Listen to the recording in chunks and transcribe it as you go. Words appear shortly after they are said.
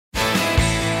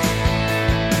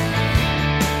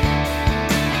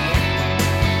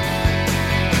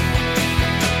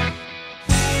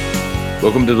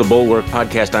Welcome to the Bulwark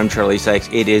Podcast. I'm Charlie Sykes.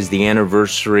 It is the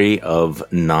anniversary of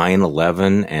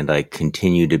 9/11, and I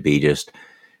continue to be just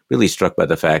really struck by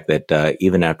the fact that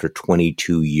even after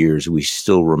 22 years, we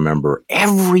still remember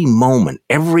every moment,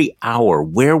 every hour,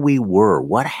 where we were,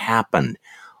 what happened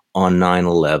on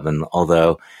 9/11.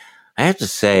 Although I have to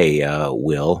say,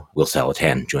 Will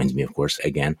Saletan joins me, of course,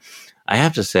 again. I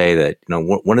have to say that,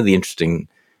 one of the interesting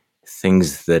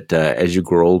things that as you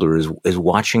grow older is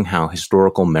watching how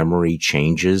historical memory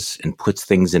changes and puts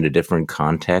things in a different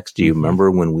context. Do you remember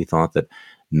when we thought that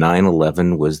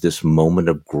 9/11 was this moment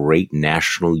of great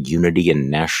national unity and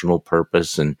national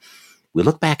purpose? And we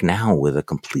look back now with a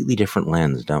completely different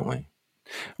lens, don't we?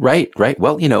 Right.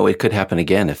 Well, it could happen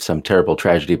again if some terrible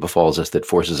tragedy befalls us that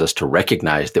forces us to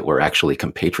recognize that we're actually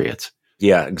compatriots.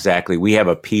 Yeah, exactly. We have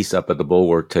a piece up at the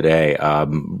Bulwark today,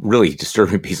 really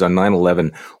disturbing piece on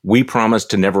 9/11. We promise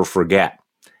to never forget,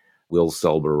 Will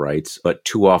Selber writes, but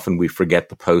too often we forget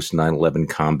the post-9/11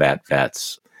 combat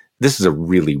vets. This is a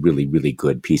really, really, really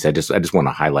good piece. I just want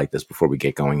to highlight this before we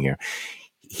get going here.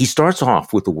 He starts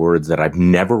off with the words that I've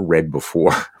never read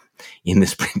before in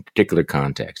this particular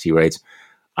context. He writes,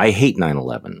 I hate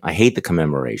 9/11. I hate the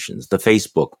commemorations, the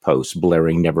Facebook posts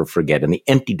blaring never forget, and the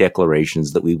empty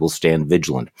declarations that we will stand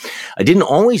vigilant. I didn't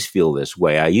always feel this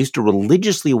way. I used to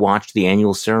religiously watch the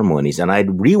annual ceremonies, and I'd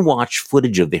rewatch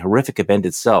footage of the horrific event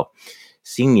itself.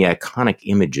 Seeing the iconic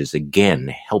images again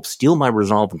helped steel my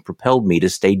resolve and propelled me to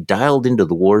stay dialed into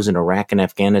the wars in Iraq and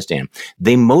Afghanistan.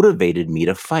 They motivated me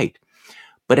to fight.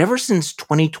 But ever since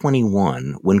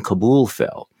 2021, when Kabul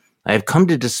fell, I have come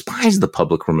to despise the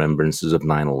public remembrances of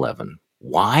 9/11.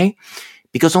 Why?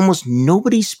 Because almost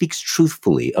nobody speaks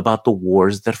truthfully about the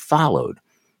wars that followed.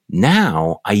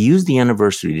 Now, I use the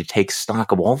anniversary to take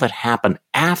stock of all that happened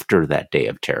after that day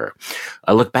of terror.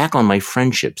 I look back on my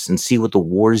friendships and see what the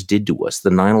wars did to us,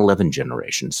 the 9/11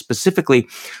 generation. Specifically,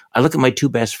 I look at my two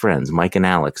best friends, Mike and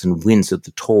Alex, and wince at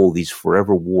the toll these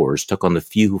forever wars took on the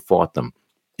few who fought them.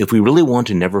 If we really want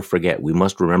to never forget, we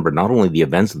must remember not only the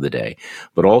events of the day,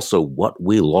 but also what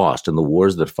we lost in the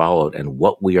wars that followed and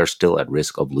what we are still at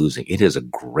risk of losing. It is a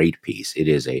great piece. It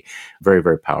is a very,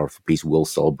 very powerful piece. Will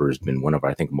Selber has been one of,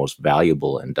 I think, most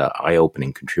valuable and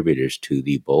eye-opening contributors to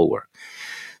the Bulwark.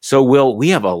 So, Will, we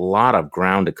have a lot of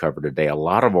ground to cover today, a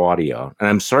lot of audio, and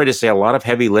I'm sorry to say a lot of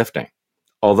heavy lifting.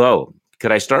 Although,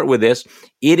 could I start with this?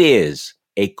 It is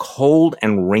a cold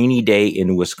and rainy day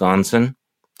in Wisconsin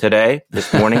today,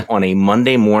 this morning, on a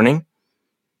Monday morning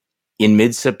in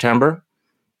mid-September,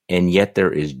 and yet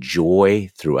there is joy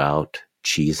throughout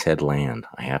Cheesehead land,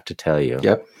 I have to tell you.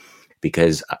 Yep.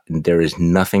 Because there is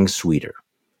nothing sweeter.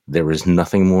 There is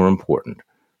nothing more important.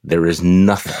 There is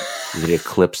nothing that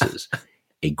eclipses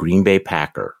a Green Bay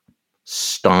Packer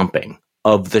stomping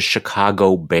of the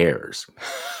Chicago Bears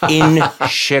in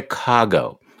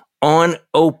Chicago on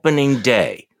opening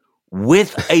day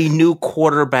with a new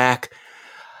quarterback.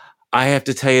 I have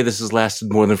to tell you, this has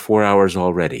lasted more than 4 hours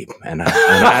already, and I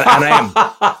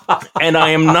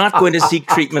am not going to seek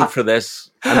treatment for this.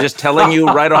 I'm just telling you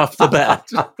right off the bat.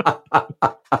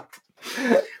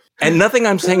 And nothing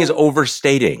I'm saying is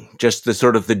overstating, just the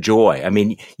sort of the joy. I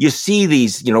mean, you see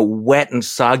these, wet and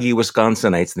soggy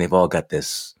Wisconsinites, and they've all got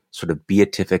this sort of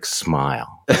beatific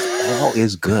smile. All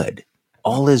is good.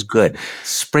 All is good.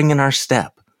 Spring in our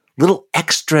step. Little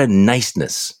extra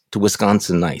niceness to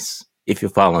Wisconsin nice, if you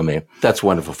follow me. That's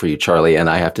wonderful for you, Charlie. And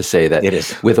I have to say that it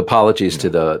is. With apologies to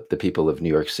the people of New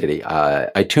York City,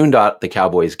 I tuned out the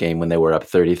Cowboys game when they were up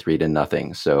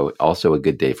 33-0. So also a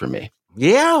good day for me.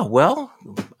 Yeah, well,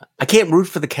 I can't root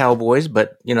for the Cowboys,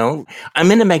 but,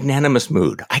 I'm in a magnanimous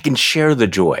mood. I can share the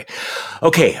joy.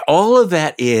 Okay, all of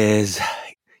that is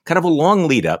kind of a long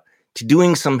lead up to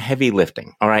doing some heavy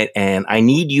lifting, all right? And I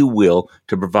need you, Will,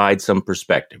 to provide some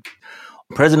perspective.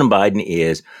 President Biden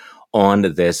is on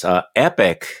this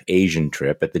epic Asian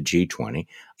trip at the G20.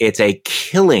 It's a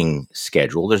killing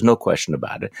schedule. There's no question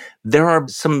about it. There are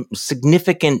some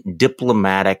significant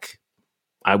diplomatic,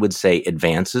 I would say,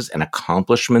 advances and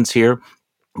accomplishments here.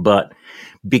 But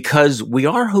because we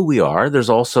are who we are, there's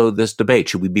also this debate.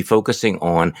 Should we be focusing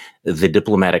on the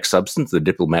diplomatic substance, the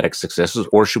diplomatic successes,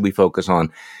 or should we focus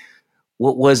on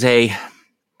what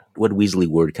Weasley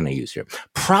word can I use here?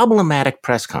 Problematic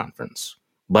press conference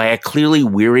by a clearly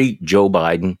weary Joe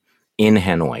Biden in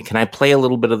Hanoi. Can I play a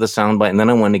little bit of the soundbite? And then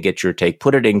I want to get your take.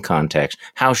 Put it in context.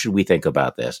 How should we think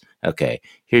about this? Okay,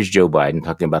 here's Joe Biden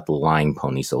talking about the lying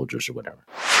pony soldiers or whatever.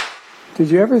 Did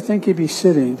you ever think you'd be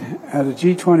sitting at a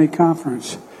G20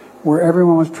 conference where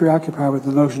everyone was preoccupied with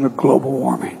the notion of global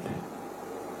warming?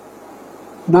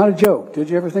 Not a joke. Did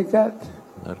you ever think that?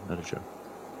 Not a joke.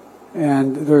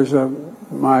 And there's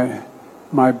my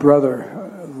My brother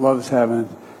loves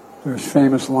there's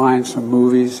famous lines from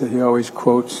movies that he always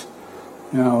quotes,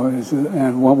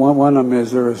 and one of them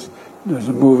is there's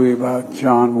a movie about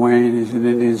John Wayne. He's an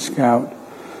Indian scout,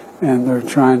 and they're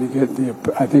trying to get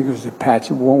I think it was the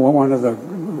Apache, one of the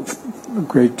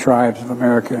great tribes of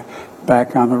America,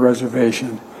 back on the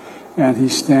reservation, and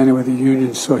he's standing with the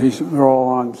Union. So they're all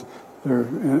on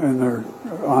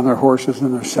their horses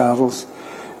and their saddles,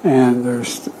 and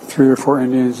there's 3 or 4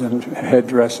 Indians in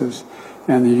headdresses,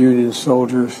 and the Union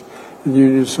soldiers. And the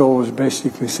Union soldiers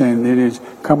basically saying to the Indians,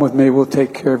 "Come with me, we'll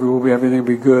take care of you, everything will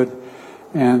be good."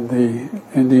 And the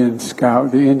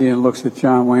Indian looks at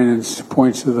John Wayne and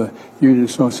points to the Union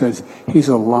soldier and says, "He's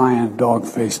a lion,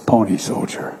 dog-faced pony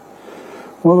soldier."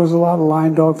 Well, there's a lot of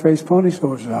lion, dog-faced pony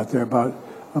soldiers out there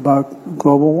about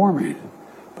global warming,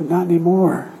 but not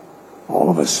anymore. All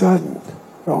of a sudden,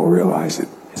 they're all realizing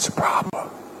it's a problem.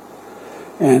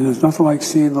 And there's nothing like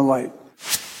seeing the light.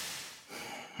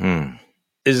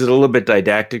 Is it a little bit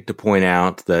didactic to point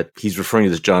out that he's referring to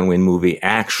this John Wayne movie?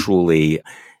 Actually,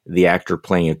 the actor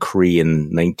playing a Cree in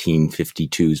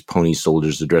 1952's Pony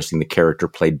Soldiers addressing the character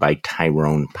played by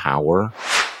Tyrone Power.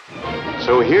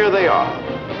 So here they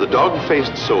are, the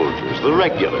dog-faced soldiers, the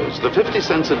regulars, the 50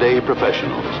 cents a day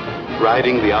professionals,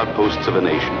 riding the outposts of a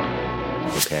nation.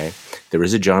 Okay. There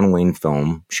is a John Wayne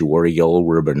film, She Wore a Yellow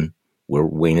Ribbon, where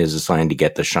Wayne is assigned to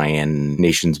get the Cheyenne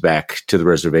nations back to the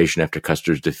reservation after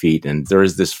Custer's defeat. And there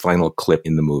is this final clip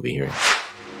in the movie here.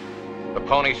 The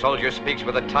pony soldier speaks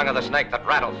with the tongue of the snake that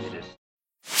rattles.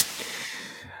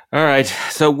 All right.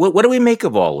 So what do we make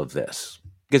of all of this?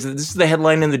 Because this is the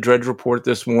headline in the Drudge Report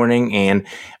this morning, and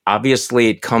obviously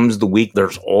it comes the week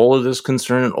there's all of this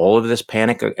concern and all of this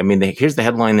panic. I mean, here's the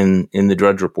headline in the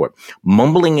Drudge Report.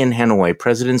 Mumbling in Hanoi,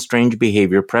 President's strange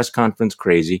behavior, press conference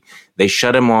crazy. They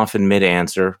shut him off in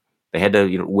mid-answer. They had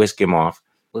to whisk him off.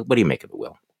 What do you make of it,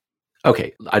 Will?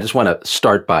 Okay, I just want to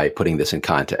start by putting this in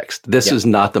context. This is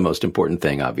not the most important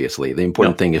thing, obviously. The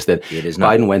important thing is that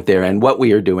Biden went there, and what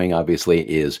we are doing, obviously,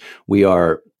 is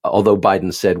although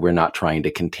Biden said we're not trying to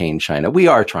contain China, we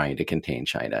are trying to contain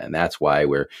China. And that's why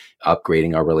we're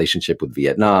upgrading our relationship with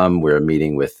Vietnam. We're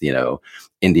meeting with,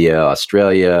 India,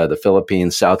 Australia, the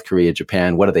Philippines, South Korea,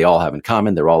 Japan. What do they all have in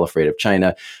common? They're all afraid of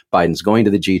China. Biden's going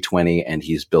to the G20 and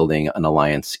he's building an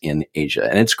alliance in Asia.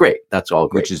 And it's great. That's all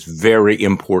great. Which is very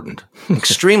important.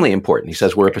 Extremely important. He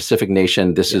says we're a Pacific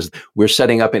nation. We're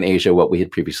setting up in Asia what we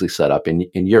had previously set up in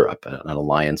Europe, an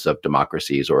alliance of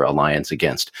democracies or alliance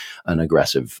against an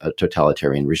aggressive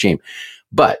totalitarian regime.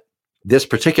 But this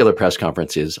particular press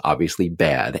conference is obviously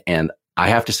bad. And I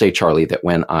have to say, Charlie, that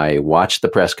when I watched the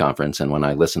press conference and when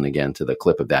I listen again to the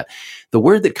clip of that, the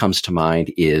word that comes to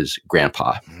mind is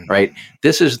grandpa, right?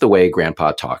 This is the way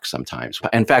grandpa talks sometimes.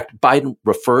 In fact, Biden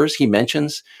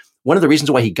mentions one of the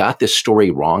reasons why he got this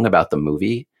story wrong about the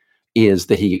movie is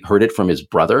that he heard it from his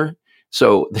brother.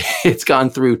 So it's gone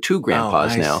through 2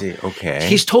 grandpas now. See. Okay.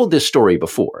 He's told this story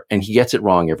before and he gets it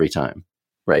wrong every time.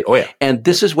 Right. Oh, yeah. And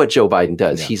this is what Joe Biden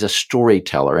does. Yeah. He's a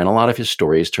storyteller, and a lot of his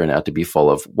stories turn out to be full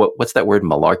of what's that word?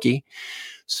 Malarkey.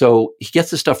 So he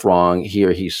gets the stuff wrong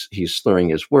here. He's slurring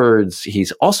his words.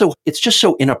 It's just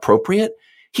so inappropriate.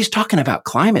 He's talking about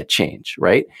climate change,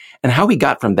 right? And how he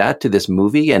got from that to this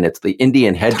movie, and it's the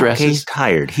Indian headdresses. He's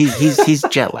tired. He's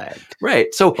jet lagged.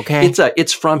 Right. So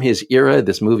it's from his era,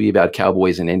 this movie about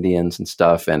cowboys and Indians and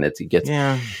stuff, and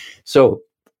so.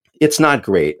 It's not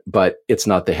great, but it's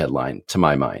not the headline to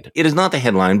my mind. It is not the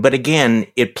headline, but again,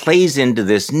 it plays into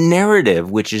this narrative,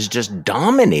 which is just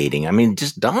dominating. I mean,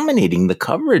 just dominating the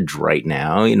coverage right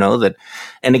now,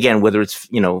 and again, whether it's,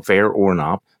 fair or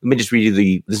not. Let me just read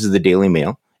you this is the Daily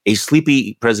Mail. A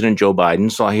sleepy President Joe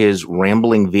Biden saw his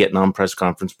rambling Vietnam press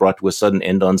conference brought to a sudden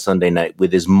end on Sunday night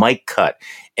with his mic cut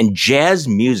and jazz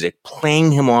music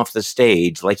playing him off the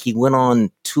stage like he went on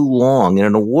too long in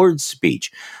an awards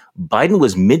speech. Biden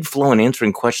was mid-flow in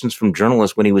answering questions from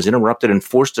journalists when he was interrupted and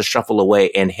forced to shuffle away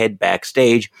and head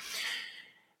backstage.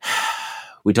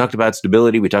 We talked about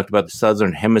stability. We talked about the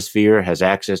Southern Hemisphere has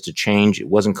access to change. It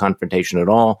wasn't confrontation at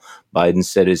all, Biden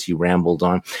said as he rambled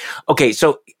on. Okay,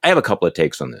 so I have a couple of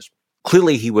takes on this.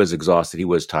 Clearly, he was exhausted. He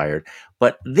was tired.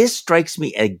 But this strikes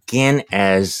me again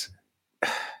as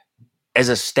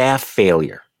a staff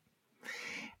failure.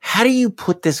 How do you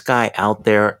put this guy out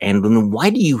there, and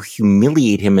why do you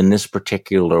humiliate him in this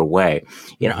particular way?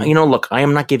 Look, I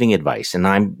am not giving advice,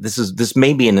 and this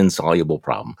may be an insoluble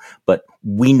problem, but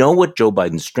we know what Joe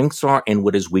Biden's strengths are and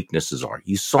what his weaknesses are.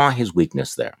 You saw his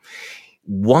weakness there.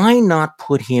 Why not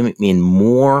put him in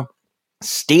more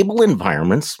stable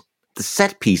environments, the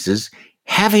set pieces,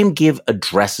 have him give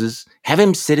addresses, have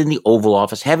him sit in the Oval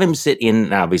Office, have him sit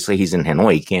in, obviously he's in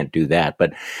Hanoi, he can't do that,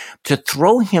 but to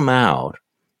throw him out,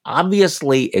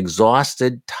 obviously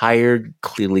exhausted, tired,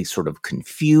 clearly sort of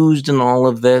confused in all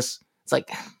of this. It's like,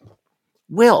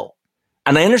 Will.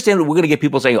 And I understand that we're going to get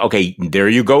people saying, okay, there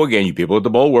you go again, you people at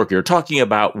the Bulwark, you're talking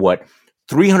about what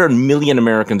 300 million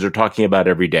Americans are talking about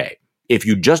every day. If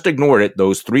you just ignored it,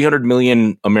 those 300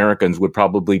 million Americans would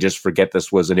probably just forget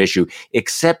this was an issue,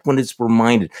 except when it's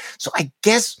reminded. So I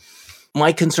guess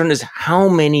my concern is how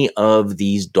many of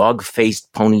these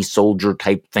dog-faced pony soldier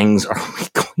type things are we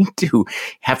going to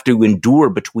have to endure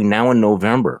between now and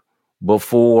November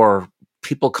before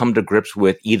people come to grips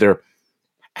with either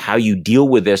how you deal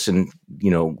with this and,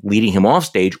 leading him off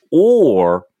stage,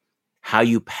 or how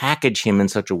you package him in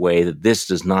such a way that this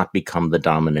does not become the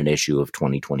dominant issue of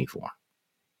 2024.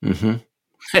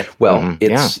 Mm-hmm. Well,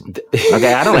 it's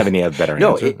okay. I don't have any other better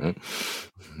answer.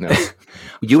 No.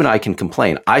 You and I can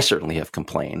complain. I certainly have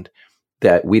complained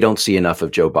that we don't see enough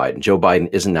of Joe Biden. Joe Biden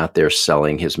isn't out there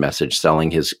selling his message,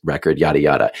 selling his record, yada,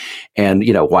 yada. And,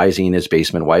 why is he in his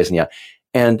basement? Why isn't he?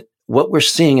 And what we're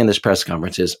seeing in this press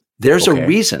conference is there's a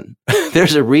reason.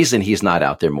 There's a reason he's not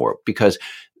out there more, because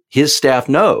his staff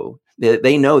know,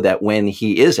 they know that when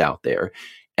he is out there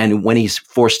and when he's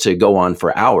forced to go on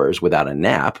for hours without a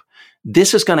nap,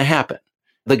 this is going to happen.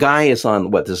 The guy is on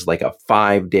this is like a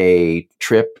 5-day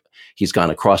trip. He's gone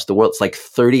across the world. It's like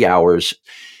 30 hours.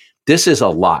 This is a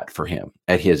lot for him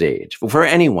at his age, for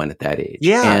anyone at that age.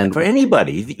 Yeah, and for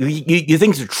anybody. You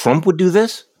think that Trump would do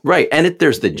this? Right. And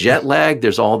there's the jet lag.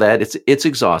 There's all that. It's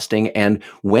exhausting. And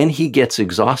when he gets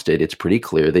exhausted, it's pretty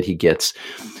clear that he gets,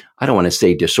 I don't want to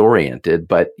say disoriented,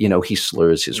 but, he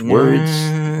slurs his words.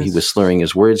 He was slurring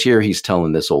his words here. He's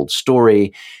telling this old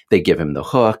story. They give him the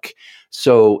hook.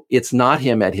 So it's not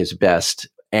him at his best.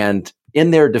 And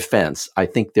in their defense, I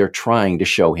think they're trying to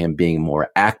show him being more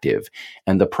active.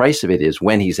 And the price of it is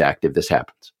when he's active, this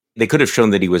happens. They could have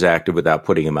shown that he was active without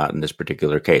putting him out in this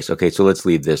particular case. Okay, so let's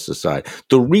leave this aside.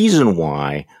 The reason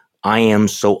why I am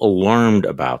so alarmed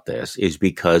about this is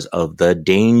because of the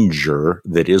danger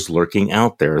that is lurking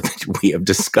out there that we have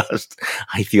discussed,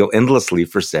 I feel, endlessly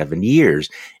for 7 years.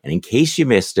 And in case you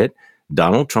missed it,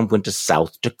 Donald Trump went to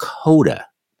South Dakota,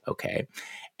 okay?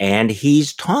 And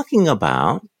he's talking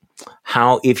about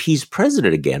how, if he's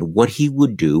president again, what he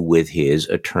would do with his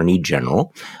attorney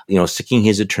general, sicking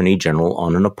his attorney general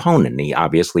on an opponent.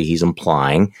 And he's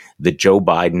implying that Joe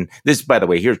Biden, this, by the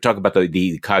way, here, talk about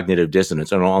the cognitive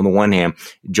dissonance. And on the one hand,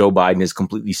 Joe Biden is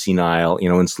completely senile,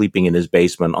 and sleeping in his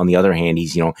basement. On the other hand,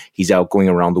 he's out going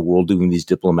around the world doing these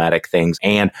diplomatic things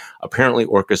and apparently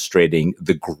orchestrating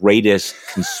the greatest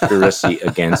conspiracy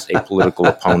against a political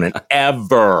opponent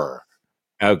ever.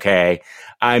 Okay.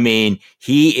 I mean,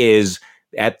 he is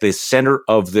at the center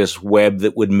of this web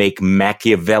that would make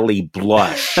Machiavelli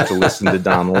blush to listen to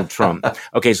Donald Trump.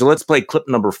 Okay, so let's play clip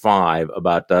number 5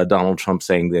 about Donald Trump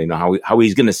saying that, how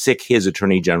he's going to sick his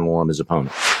attorney general on his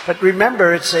opponent. But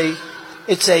remember, it's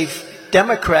a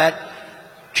Democrat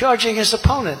charging his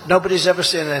opponent. Nobody's ever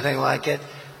seen anything like it.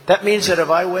 That means that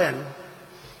if I win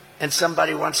and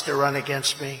somebody wants to run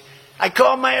against me, I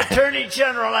call my attorney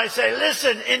general. I say,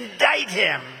 listen, indict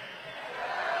him.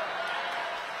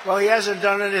 Well, he hasn't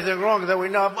done anything wrong that we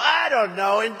know of. I don't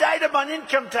know. Indict him on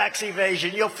income tax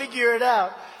evasion. You'll figure it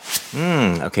out.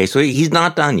 Okay, so he's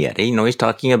not done yet. He's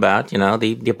talking about,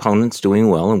 the opponent's doing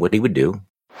well and what he would do.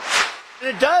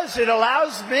 It does. It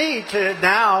allows me to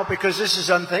now, because this is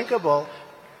unthinkable,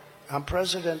 I'm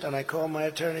president and I call my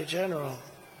attorney general.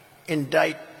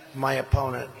 Indict my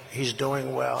opponent. He's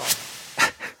doing well.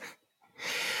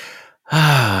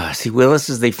 See, Will, this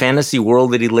is the fantasy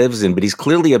world that he lives in, but he's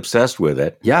clearly obsessed with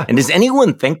it. Yeah. And does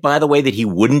anyone think, by the way, that he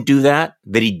wouldn't do that?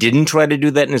 That he didn't try to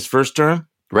do that in his first term?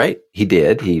 Right. He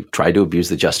did. He tried to abuse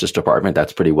the Justice Department.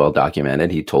 That's pretty well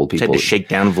documented. He told people. Tried to shake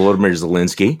down Volodymyr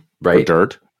Zelensky for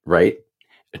dirt. Right.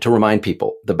 To remind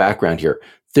people, the background here,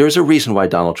 there's a reason why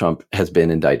Donald Trump has been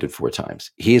indicted 4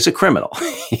 times. He is a criminal.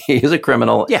 He is a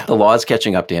criminal. Yeah. The law is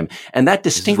catching up to him. And that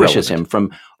distinguishes him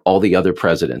from all the other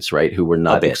presidents, right, who were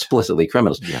not explicitly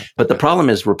criminals. Yeah, but the problem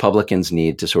is Republicans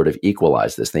need to sort of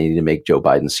equalize this. They need to make Joe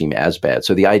Biden seem as bad.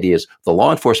 So the idea is the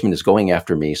law enforcement is going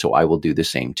after me, so I will do the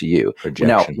same to you. Projection.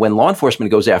 Now, when law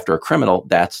enforcement goes after a criminal,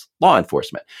 that's law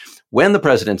enforcement. When the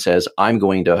president says, I'm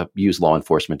going to use law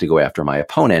enforcement to go after my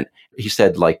opponent, he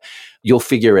said, you'll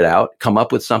figure it out, come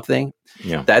up with something.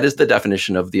 Yeah. That is the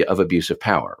definition of abuse of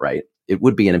power, right? It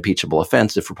would be an impeachable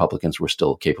offense if Republicans were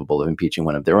still capable of impeaching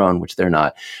one of their own, which they're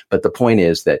not. But the point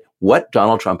is that what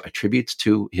Donald Trump attributes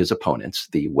to his opponents,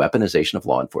 the weaponization of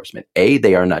law enforcement, A,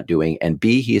 they are not doing, and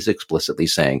B, he is explicitly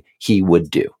saying he would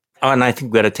do. And I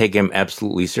think we got to take him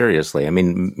absolutely seriously. I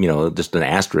mean, just an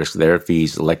asterisk there. If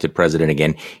he's elected president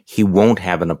again, he won't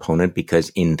have an opponent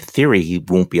because in theory, he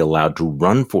won't be allowed to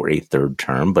run for a third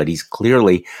term, but he's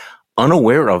clearly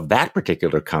unaware of that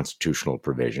particular constitutional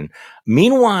provision.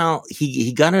 Meanwhile,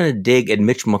 he got in a dig at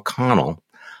Mitch McConnell.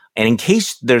 And in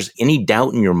case there's any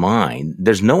doubt in your mind,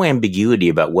 there's no ambiguity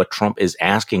about what Trump is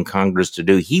asking Congress to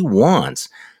do. He wants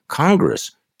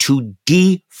Congress to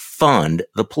defund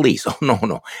the police. Oh,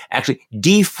 no. Actually,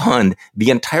 defund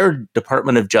the entire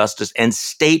Department of Justice and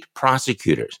state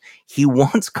prosecutors. He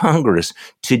wants Congress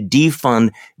to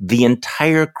defund the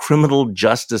entire criminal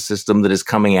justice system that is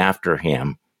coming after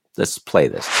him. Let's play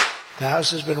this. The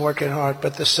House has been working hard,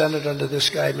 but the Senate under this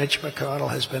guy, Mitch McConnell,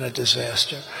 has been a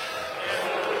disaster.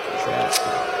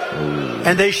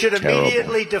 And they should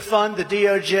immediately defund the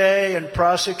DOJ and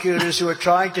prosecutors who are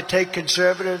trying to take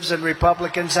conservatives and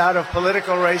Republicans out of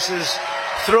political races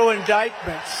through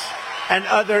indictments and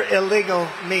other illegal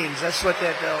means. That's what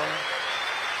they're doing.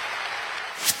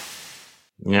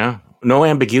 Yeah. No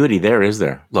ambiguity there, is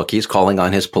there? Look, he's calling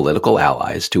on his political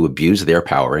allies to abuse their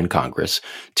power in Congress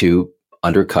to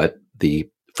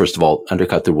first of all,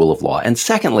 undercut the rule of law. And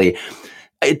secondly,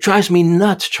 it drives me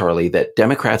nuts, Charlie, that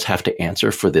Democrats have to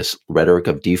answer for this rhetoric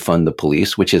of defund the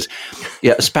police, which is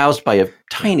espoused by a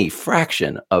tiny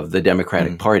fraction of the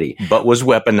Democratic Party. But was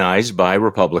weaponized by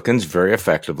Republicans very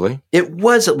effectively. It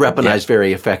was weaponized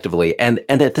very effectively. And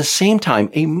at the same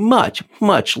time, a much,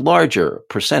 much larger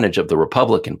percentage of the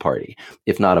Republican Party,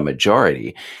 if not a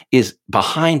majority, is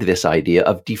behind this idea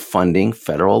of defunding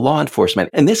federal law enforcement.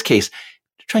 In this case,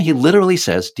 he literally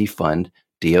says defund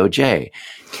DOJ.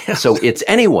 So it's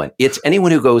anyone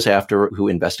who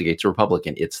investigates a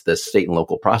Republican. It's the state and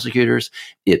local prosecutors.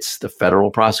 It's the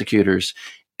federal prosecutors.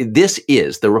 This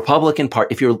is the Republican Party.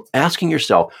 If you're asking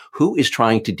yourself who is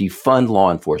trying to defund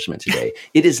law enforcement today,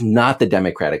 it is not the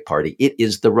Democratic Party. It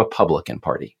is the Republican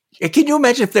Party. Can you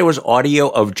imagine if there was audio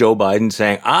of Joe Biden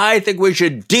saying, I think we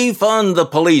should defund the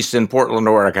police in Portland,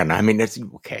 Oregon? I mean, it's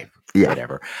okay. Yeah.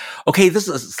 Whatever. Okay, this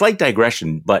is a slight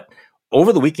digression, but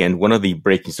over the weekend, one of the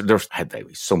breaking stories, there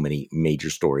were so many major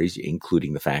stories,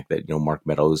 including the fact that, Mark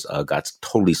Meadows got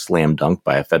totally slam dunked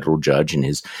by a federal judge in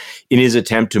his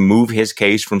attempt to move his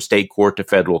case from state court to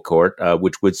federal court,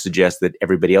 which would suggest that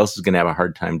everybody else is going to have a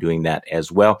hard time doing that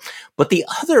as well. But the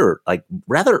other,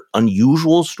 rather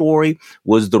unusual story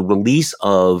was the release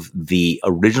of the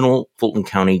original Fulton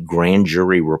County grand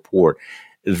jury report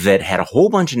that had a whole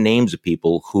bunch of names of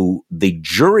people who the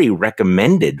jury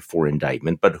recommended for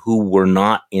indictment, but who were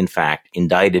not, in fact,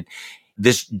 indicted.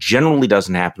 This generally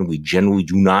doesn't happen. We generally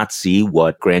do not see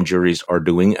what grand juries are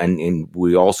doing. And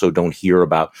we also don't hear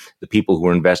about the people who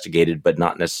were investigated, but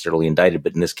not necessarily indicted.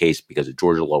 But in this case, because of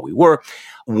Georgia law, we were.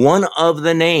 One of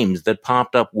the names that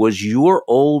popped up was your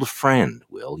old friend,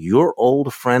 Will, your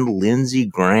old friend, Lindsey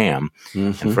Graham.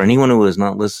 Mm-hmm. And for anyone who has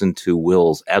not listened to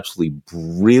Will's absolutely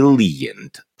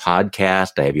brilliant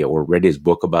podcast, or read his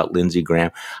book about Lindsey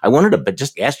Graham, I wanted to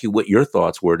just ask you what your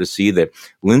thoughts were to see that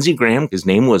Lindsey Graham, his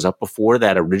name was up before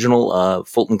that original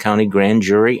Fulton County grand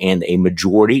jury, and a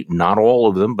majority, not all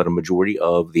of them, but a majority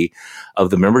of the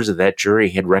members of that jury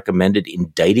had recommended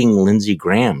indicting Lindsey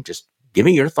Graham. Just give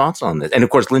me your thoughts on this. And of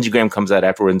course, Lindsey Graham comes out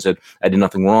afterward and said, I did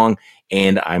nothing wrong,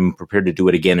 and I'm prepared to do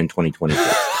it again in 2024.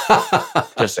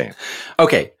 Just saying.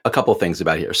 Okay, a couple things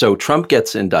about here. So Trump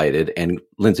gets indicted and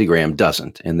Lindsey Graham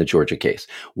doesn't in the Georgia case.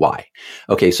 Why?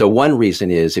 Okay, so one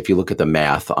reason is if you look at the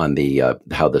math on the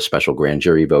how the special grand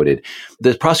jury voted,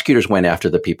 the prosecutors went after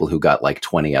the people who got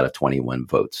 20 out of 21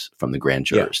 votes from the grand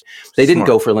jurors. Yeah. They didn't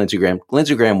go for Lindsey Graham.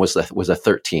 Lindsey Graham was a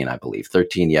 13, I believe.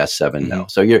 13 yes, 7 no.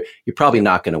 So you're probably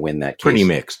not going to win that case. Pretty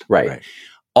mixed. Right.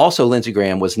 Also, Lindsey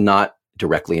Graham was not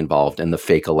directly involved in the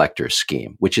fake electors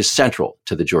scheme, which is central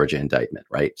to the Georgia indictment,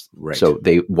 right? So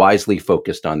they wisely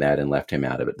focused on that and left him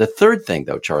out of it. The third thing,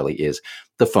 though, Charlie, is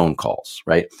the phone calls,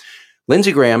 right?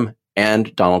 Lindsey Graham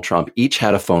and Donald Trump each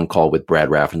had a phone call with Brad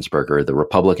Raffensperger, the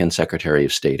Republican Secretary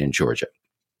of State in Georgia.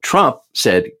 Trump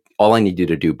said, all I need you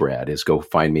to do, Brad, is go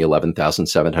find me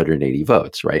 11,780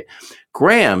 votes, right?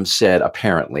 Graham said,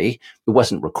 apparently, it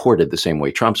wasn't recorded the same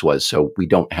way Trump's was, so we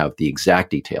don't have the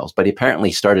exact details, but he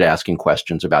apparently started asking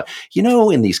questions about,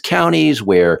 in these counties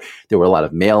where there were a lot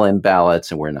of mail-in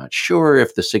ballots and we're not sure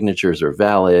if the signatures are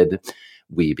valid,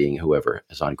 we being whoever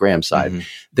is on Graham's side,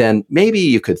 then maybe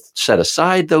you could set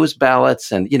aside those ballots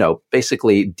and,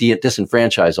 basically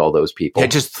disenfranchise all those people. Yeah,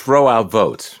 just throw out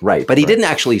votes. Right. But he didn't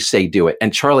actually say do it.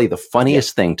 And Charlie, the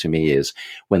funniest thing to me is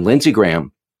when Lindsey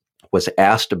Graham was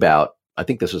asked about, I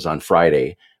think this was on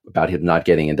Friday, about him not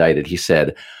getting indicted, he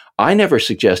said, I never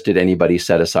suggested anybody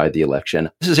set aside the election.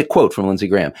 This is a quote from Lindsey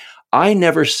Graham. I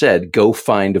never said go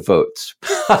find votes.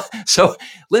 So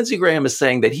Lindsey Graham is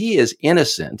saying that he is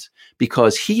innocent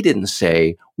because he didn't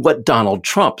say what Donald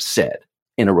Trump said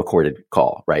in a recorded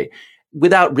call, right?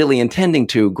 Without really intending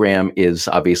to, Graham is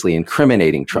obviously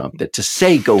incriminating Trump that to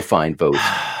say go find votes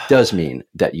does mean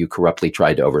that you corruptly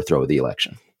tried to overthrow the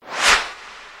election.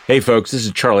 Hey, folks, this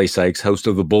is Charlie Sykes, host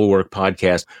of the Bulwark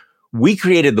podcast. We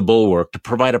created the Bulwark to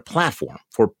provide a platform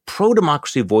for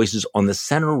pro-democracy voices on the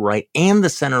center right and the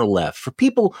center left, for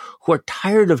people who are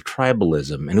tired of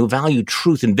tribalism and who value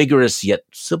truth and vigorous yet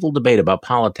civil debate about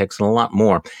politics and a lot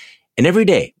more. And every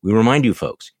day we remind you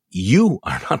folks, you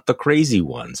are not the crazy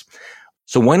ones.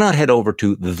 So why not head over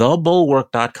to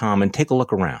thebulwark.com and take a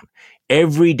look around.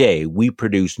 Every day we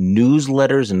produce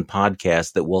newsletters and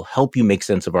podcasts that will help you make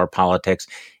sense of our politics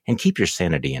and keep your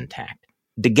sanity intact.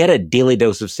 To get a daily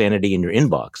dose of sanity in your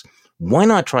inbox, why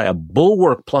not try a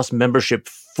Bulwark Plus membership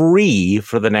free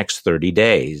for the next 30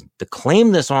 days? To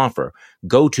claim this offer,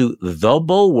 go to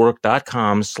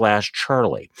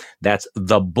thebulwark.com/Charlie. That's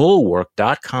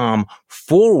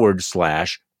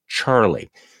thebulwark.com/Charlie.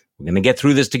 We're going to get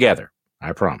through this together.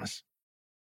 I promise.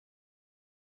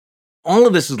 All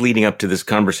of this is leading up to this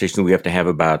conversation that we have to have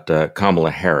about Kamala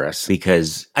Harris,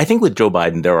 because I think with Joe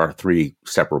Biden, there are three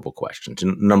separable questions.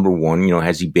 Number one,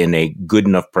 has he been a good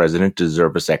enough president to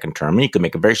deserve a second term? And you can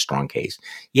make a very strong case.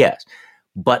 Yes.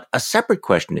 But a separate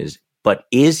question is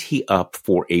he up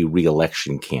for a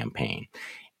reelection campaign?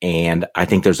 And I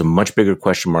think there's a much bigger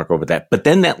question mark over that. But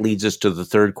then that leads us to the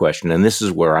third question. And this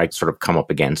is where I sort of come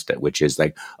up against it, which is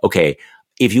like, okay,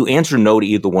 if you answer no to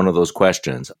either one of those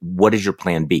questions, what is your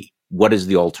plan B? What is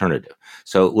the alternative?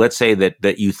 So let's say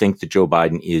that you think that Joe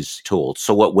Biden is told.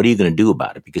 So what are you going to do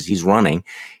about it? Because he's running.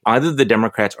 Either the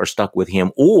Democrats are stuck with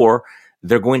him, or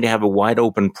they're going to have a wide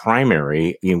open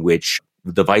primary in which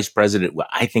the vice president,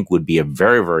 I think, would be a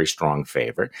very, very strong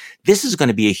favorite. This is going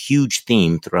to be a huge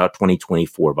theme throughout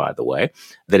 2024, by the way,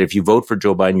 that if you vote for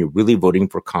Joe Biden, you're really voting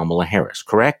for Kamala Harris,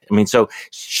 correct? I mean, so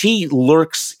she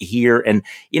lurks here. And,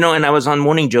 and I was on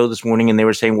Morning Joe this morning and they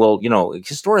were saying, well,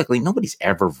 historically, nobody's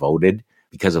ever voted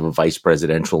because of a vice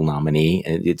presidential nominee.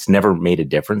 It's never made a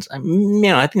difference. I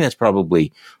think that's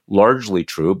probably largely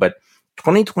true, but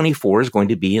 2024 is going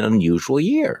to be an unusual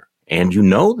year. And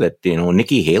that,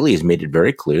 Nikki Haley has made it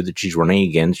very clear that she's running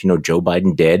against, Joe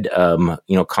Biden dead,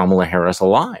 Kamala Harris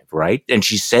alive, right? And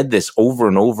she said this over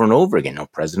and over and over again,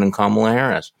 President Kamala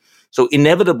Harris. So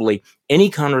inevitably, any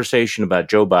conversation about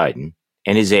Joe Biden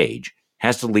and his age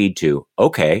has to lead to,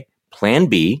 okay, plan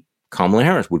B, Kamala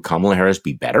Harris. Would Kamala Harris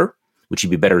be better? Would she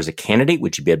be better as a candidate?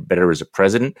 Would she be better as a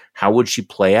president? How would she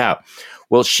play out?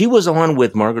 Well, she was on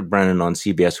with Margaret Brennan on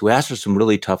CBS, who asked her some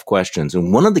really tough questions.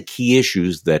 And one of the key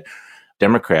issues that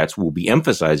Democrats will be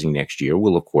emphasizing next year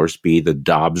will, of course, be the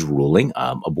Dobbs ruling,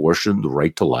 abortion, the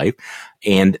right to life.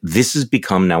 And this has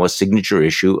become now a signature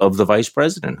issue of the vice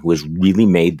president, who has really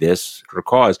made this her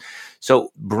cause.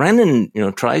 So Brennan,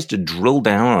 tries to drill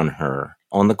down on her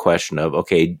on the question of,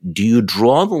 okay, do you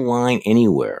draw the line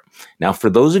anywhere? Now, for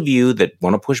those of you that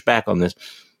want to push back on this,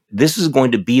 this is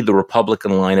going to be the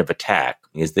Republican line of attack,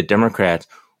 is that Democrats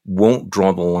won't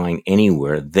draw the line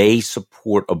anywhere. They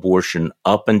support abortion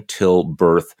up until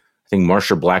birth. I think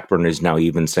Marsha Blackburn is now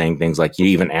even saying things like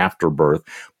even after birth,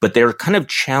 but they're kind of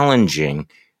challenging,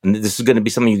 and this is going to be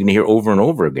something you're going to hear over and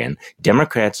over again,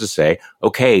 Democrats to say,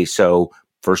 okay, so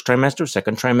first trimester,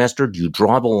 second trimester, do you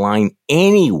draw the line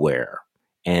anywhere?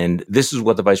 And this is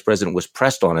what the vice president was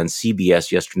pressed on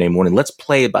CBS yesterday morning. Let's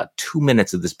play about 2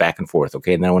 minutes of this back and forth,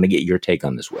 okay? And then I want to get your take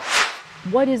on this, Will.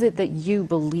 What is it that you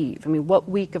believe? I mean, what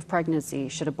week of pregnancy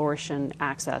should abortion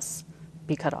access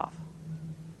be cut off?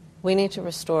 We need to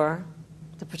restore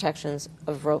the protections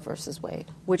of Roe versus Wade.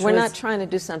 We're not trying to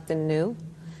do something new.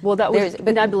 Well, that was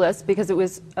nebulous because it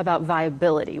was about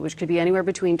viability, which could be anywhere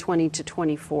between 20 to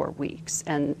 24 weeks.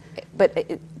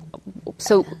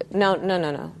 So no.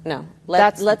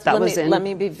 Let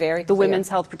me be very clear. The Women's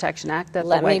Health Protection Act that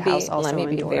the White House also endorsed. Let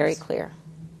me be very clear.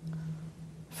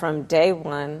 From day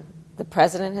one, the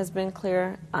president has been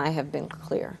clear. I have been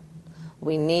clear.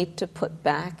 We need to put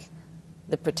back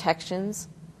the protections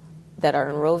that are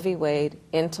in Roe v. Wade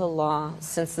into law.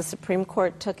 Since the Supreme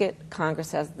Court took it,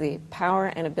 Congress has the power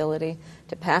and ability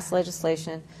to pass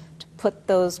legislation to put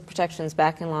those protections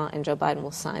back in law, and Joe Biden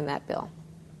will sign that bill.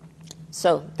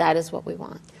 So that is what we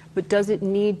want. But does it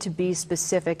need to be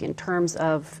specific in terms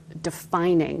of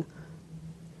defining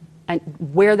and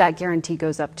where that guarantee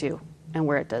goes up to and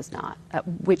where it does not? At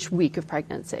which week of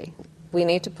pregnancy? We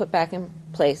need to put back in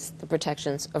place the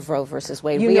protections of Roe versus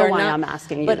Wade. You know why I'm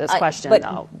asking you this question,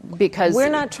 though, because we're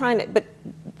not trying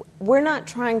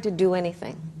to do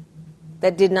anything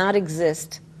that did not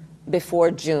exist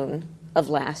before June of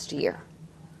last year.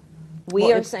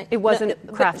 It wasn't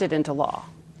crafted into law.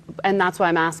 And that's why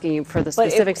I'm asking you for the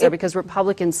specifics there, because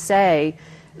Republicans say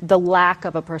the lack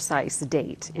of a precise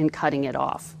date in cutting it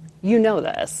off. You know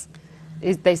this.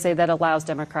 They say that allows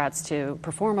Democrats to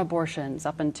perform abortions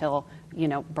up until,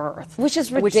 birth. Which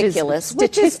is ridiculous.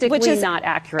 Which is statistically not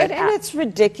accurate. And it's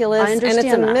ridiculous. I understand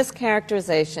and it's a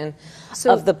mischaracterization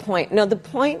of the point. No, the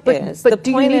point is... But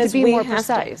do you need to be more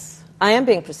precise? I am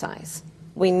being precise.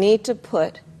 We need to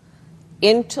put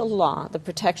into law the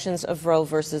protections of Roe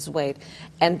versus Wade.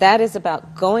 And that is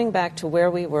about going back to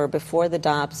where we were before the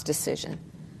Dobbs decision.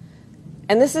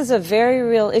 And this is a very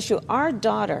real issue. Our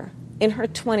daughter in her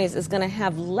 20s is going to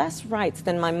have less rights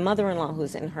than my mother-in-law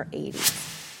who's in her 80s.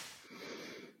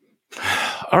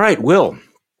 All right, Will,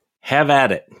 have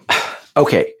at it.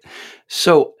 Okay,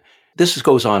 so this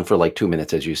goes on for like 2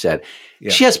 minutes, as you said.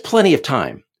 Yeah. She has plenty of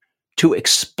time to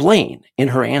explain in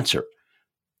her answer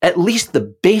at least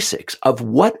the basics of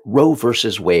what Roe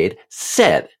versus Wade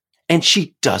said, and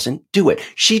she doesn't do it.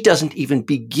 She doesn't even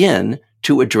begin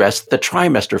to address the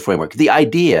trimester framework, the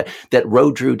idea that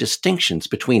Roe drew distinctions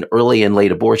between early and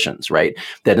late abortions, right?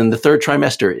 That in the third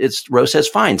trimester, Roe says,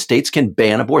 fine, states can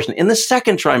ban abortion. In the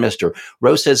second trimester,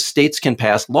 Roe says states can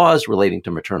pass laws relating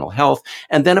to maternal health.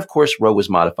 And then, of course, Roe was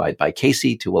modified by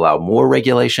Casey to allow more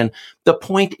regulation. The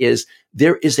point is,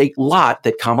 there is a lot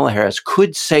that Kamala Harris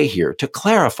could say here to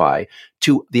clarify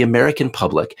to the American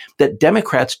public that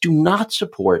Democrats do not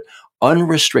support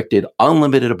unrestricted,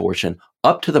 unlimited abortion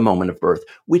up to the moment of birth,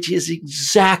 which is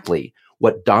exactly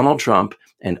what Donald Trump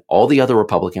and all the other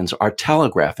Republicans are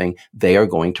telegraphing they are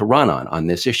going to run on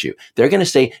this issue. They're going to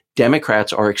say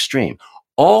Democrats are extreme.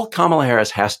 All Kamala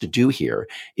Harris has to do here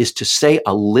is to say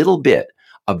a little bit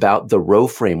about the Roe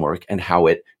framework and how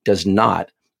it does not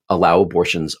allow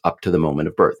abortions up to the moment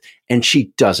of birth. And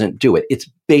she doesn't do it.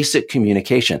 It's basic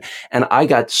communication. And I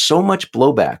got so much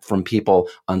blowback from people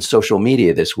on social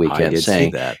media this weekend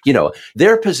saying,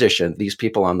 their position, these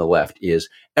people on the left, is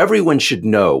everyone should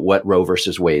know what Roe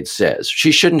versus Wade says.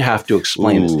 She shouldn't have to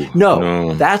explain this.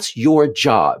 No, that's your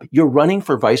job. You're running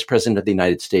for vice president of the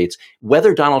United States.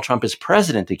 Whether Donald Trump is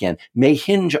president again may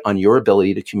hinge on your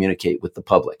ability to communicate with the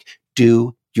public.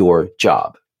 Do your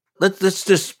job. Let's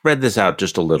just spread this out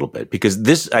just a little bit, because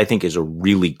this, I think, is a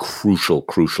really crucial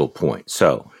point.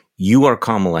 So you are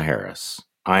Kamala Harris.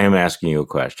 I am asking you a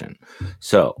question.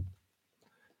 So,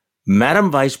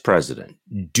 Madam Vice President,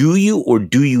 do you or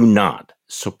do you not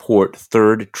support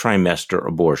third trimester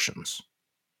abortions?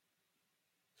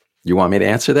 You want me to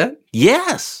answer that?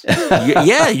 Yes.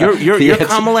 Yeah, you're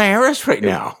Kamala Harris right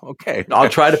now. Okay. I'll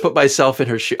try to put myself in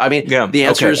her shoe. I mean, the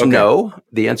answer is no.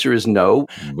 The answer is no.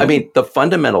 I mean, the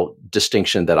fundamental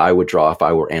distinction that I would draw if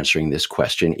I were answering this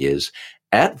question is,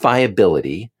 at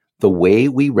viability, the way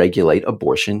we regulate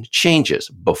abortion changes.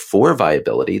 Before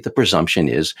viability, the presumption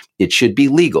is it should be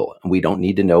legal, and we don't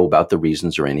need to know about the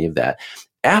reasons or any of that.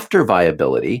 After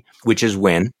viability, which is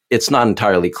when? It's not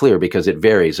entirely clear because it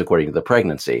varies according to the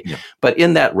pregnancy. Yeah. But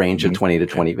in that range of 20 to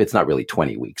 20, it's not really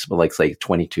 20 weeks, but like say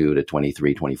 22 to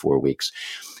 23, 24 weeks.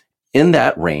 In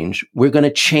that range, we're going to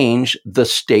change the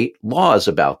state laws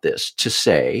about this to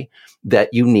say that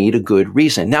you need a good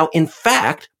reason. Now, in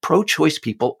fact, pro-choice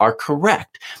people are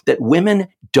correct that women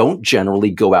don't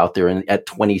generally go out there at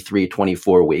 23,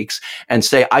 24 weeks and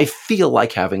say, I feel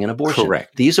like having an abortion.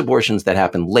 Correct. These abortions that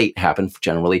happen late happen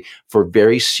generally for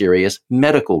very serious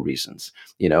medical reasons.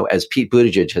 As Pete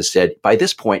Buttigieg has said, by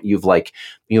this point, you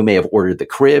may have ordered the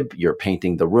crib, you're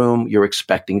painting the room, you're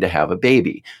expecting to have a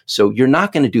baby. So you're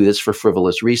not going to do this for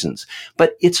frivolous reasons.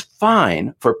 But it's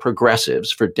fine for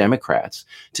progressives, for Democrats,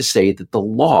 to say that the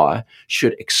law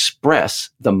should express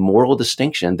the moral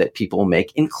distinction that people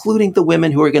make, including the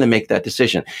women who are going to make that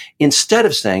decision, instead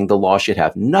of saying the law should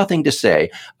have nothing to say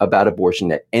about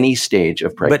abortion at any stage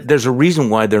of pregnancy. But there's a reason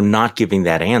why they're not giving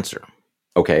that answer.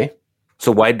 Okay.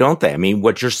 So why don't they? I mean,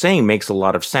 what you're saying makes a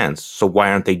lot of sense. So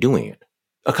why aren't they doing it?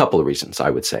 A couple of reasons, I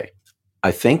would say.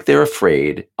 I think they're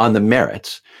afraid on the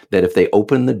merits that if they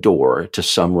open the door to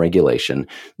some regulation,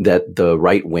 that the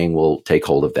right wing will take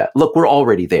hold of that. Look, we're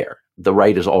already there. The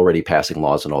right is already passing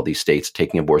laws in all these states,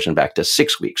 taking abortion back to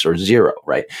 6 weeks or 0,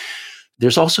 right?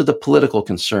 There's also the political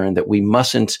concern that we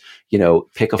mustn't,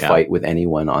 pick a fight with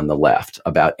anyone on the left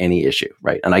about any issue,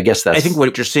 right? And I guess I think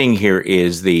what you're seeing here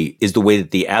is the way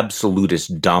that the absolutists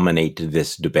dominate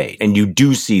this debate. And you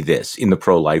do see this in the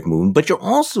pro-life movement, but you're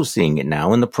also seeing it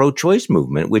now in the pro-choice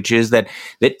movement, which is that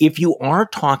if you are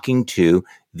talking to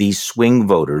these swing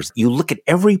voters, you look at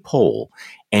every poll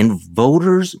And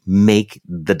voters make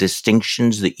the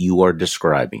distinctions that you are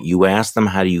describing. You ask them,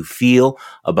 how do you feel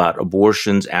about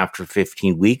abortions after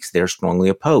 15 weeks? They're strongly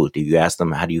opposed. If you ask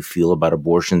them, how do you feel about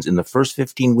abortions in the first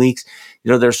 15 weeks?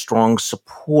 There's strong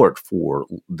support for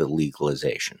the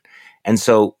legalization. And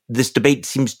so this debate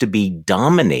seems to be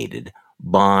dominated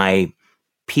by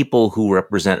people who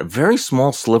represent a very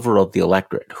small sliver of the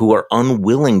electorate who are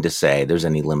unwilling to say there's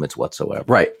any limits whatsoever.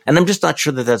 Right. And I'm just not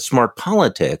sure that that's smart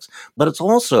politics, but it's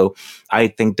also, I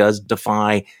think, does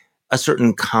defy a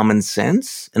certain common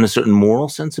sense and a certain moral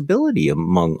sensibility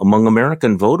among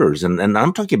American voters. And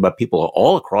I'm talking about people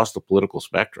all across the political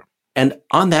spectrum. And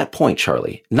on that point,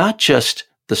 Charlie, not just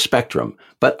the spectrum,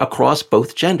 but across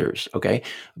both genders, okay,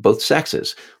 both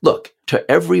sexes. Look,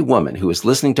 to every woman who is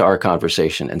listening to our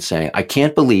conversation and saying, I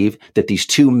can't believe that these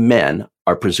two men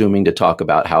are presuming to talk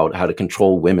about how to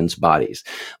control women's bodies.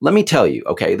 Let me tell you,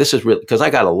 okay, this is really, because I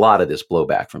got a lot of this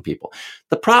blowback from people.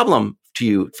 The problem to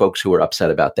you folks who are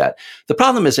upset about that, the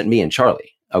problem isn't me and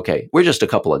Charlie. Okay, we're just a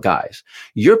couple of guys.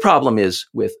 Your problem is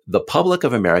with the public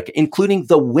of America, including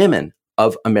the women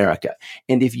of America.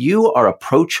 And if you are a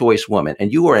pro-choice woman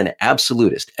and you are an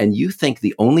absolutist and you think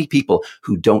the only people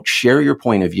who don't share your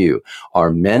point of view are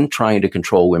men trying to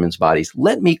control women's bodies,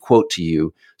 let me quote to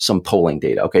you some polling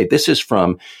data. Okay, this is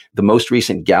from the most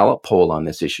recent Gallup poll on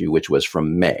this issue, which was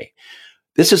from May.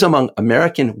 This is among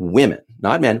American women,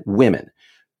 not men, women.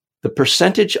 The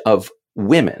percentage of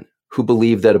women who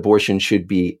believe that abortion should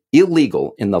be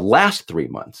illegal in the last 3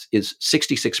 months is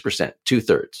 66%,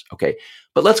 2/3. Okay.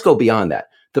 But let's go beyond that.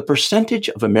 The percentage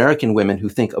of American women who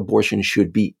think abortion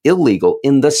should be illegal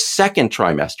in the second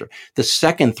trimester, the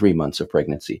second 3 months of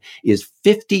pregnancy, is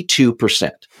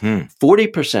 52%.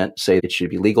 40% say it should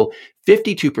be legal.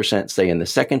 52% say in the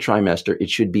second trimester it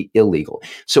should be illegal.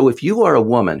 So if you are a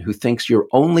woman who thinks you're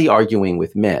only arguing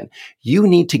with men, you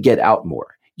need to get out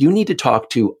more. You need to talk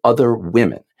to other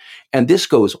women. And this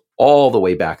goes all the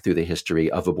way back through the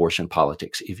history of abortion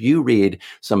politics. If you read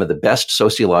some of the best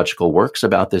sociological works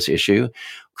about this issue,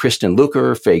 Kristen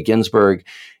Luker, Faye Ginsburg,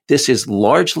 this is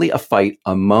largely a fight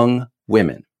among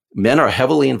women. Men are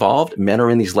heavily involved. Men are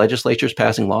in these legislatures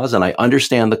passing laws. And I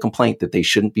understand the complaint that they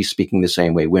shouldn't be speaking the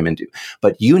same way women do.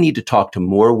 But you need to talk to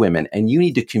more women and you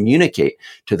need to communicate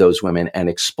to those women and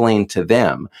explain to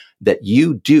them that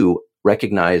you do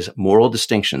recognize moral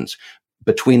distinctions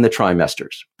between the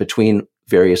trimesters, between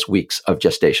various weeks of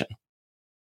gestation.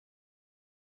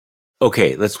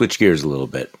 Okay, let's switch gears a little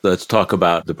bit. Let's talk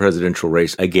about the presidential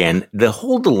race again. The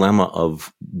whole dilemma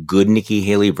of Good Nikki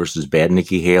Haley versus Bad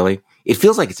Nikki Haley, it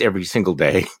feels like it's every single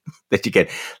day that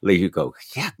you go,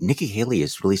 yeah, Nikki Haley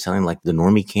is really sounding like the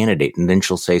normie candidate. And then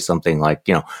she'll say something like,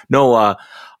 no,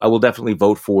 I will definitely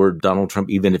vote for Donald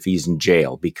Trump even if he's in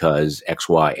jail because X,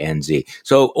 Y, and Z.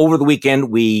 So over the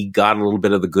weekend, we got a little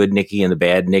bit of the Good Nikki and the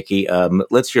Bad Nikki.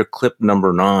 Let's hear clip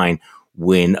number 9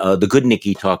 when the Good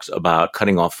Nikki talks about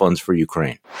cutting off funds for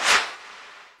Ukraine.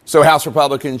 So House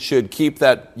Republicans should keep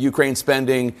that Ukraine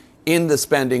spending in the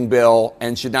spending bill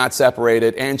and should not separate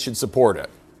it and should support it.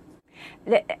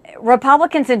 The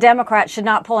Republicans and Democrats should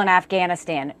not pull in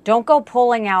Afghanistan. Don't go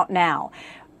pulling out now.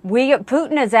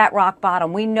 Putin is at rock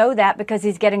bottom. We know that because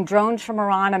he's getting drones from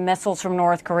Iran and missiles from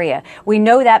North Korea. We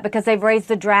know that because they've raised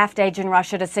the draft age in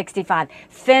Russia to 65.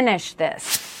 Finish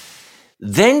this.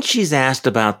 Then she's asked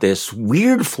about this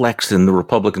weird flex in the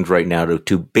Republicans right now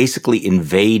to basically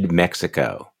invade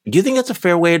Mexico. Do you think that's a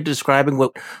fair way of describing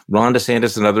what Ron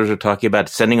DeSantis and others are talking about,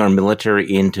 sending our military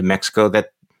into Mexico?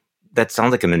 That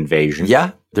sounds like an invasion.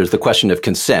 Yeah, there's the question of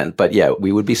consent, but yeah,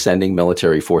 we would be sending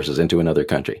military forces into another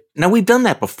country. Now, we've done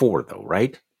that before, though,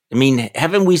 right? I mean,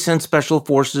 haven't we sent special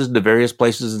forces to various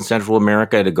places in Central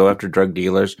America to go after drug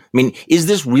dealers? I mean, is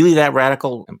this really that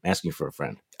radical? I'm asking for a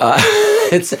friend.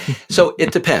 So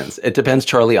it depends. It depends,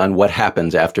 Charlie, on what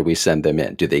happens after we send them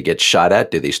in. Do they get shot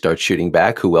at? Do they start shooting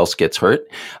back? Who else gets hurt?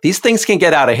 These things can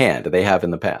get out of hand. They have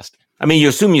in the past. I mean, you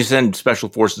assume you send special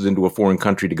forces into a foreign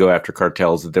country to go after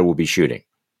cartels, that there will be shooting,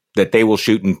 that they will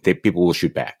shoot and people will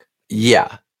shoot back.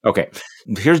 Yeah. Okay.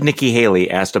 Here's Nikki Haley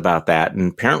asked about that.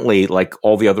 And apparently, like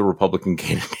all the other Republican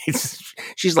candidates,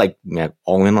 she's like, yeah,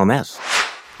 all in on this.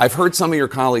 I've heard some of your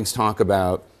colleagues talk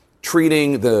about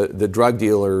treating the drug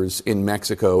dealers in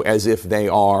Mexico as if they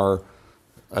are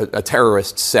a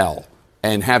terrorist cell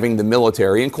and having the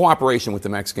military, in cooperation with the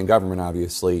Mexican government,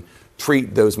 obviously,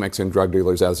 treat those Mexican drug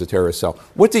dealers as a terrorist cell.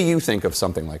 What do you think of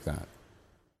something like that?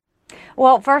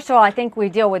 Well, first of all, I think we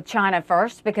deal with China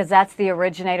first because that's the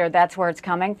originator, that's where it's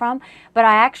coming from. But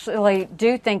I actually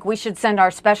do think we should send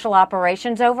our special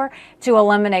operations over to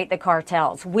eliminate the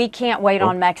cartels. We can't wait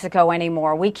on Mexico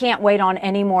anymore. We can't wait on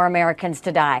any more Americans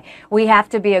to die. We have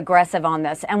to be aggressive on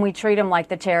this, and we treat them like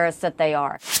the terrorists that they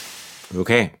are.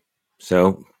 Okay,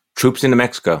 so troops into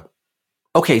Mexico.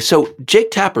 Okay, so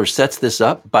Jake Tapper sets this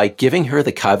up by giving her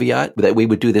the caveat that we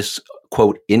would do this,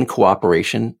 quote, in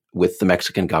cooperation with the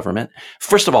Mexican government.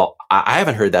 First of all, I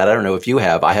haven't heard that. I don't know if you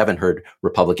have. I haven't heard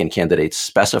Republican candidates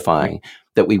specifying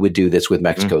that we would do this with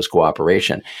Mexico's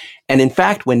cooperation. And in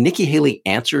fact, when Nikki Haley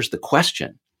answers the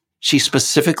question, she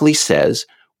specifically says,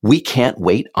 we can't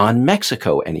wait on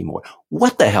Mexico anymore.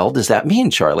 What the hell does that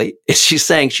mean, Charlie? Is she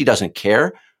saying she doesn't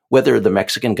care whether the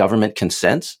Mexican government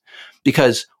consents?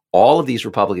 Because all of these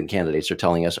Republican candidates are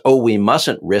telling us, oh, we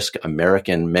mustn't risk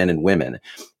American men and women,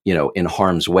 in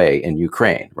harm's way in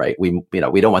Ukraine, right? We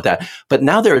don't want that. But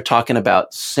now they're talking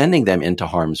about sending them into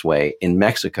harm's way in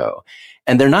Mexico.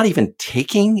 And they're not even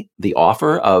taking the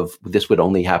offer of this would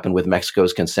only happen with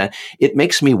Mexico's consent. It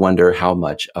makes me wonder how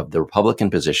much of the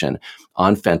Republican position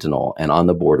on fentanyl and on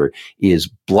the border is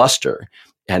bluster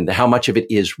and how much of it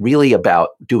is really about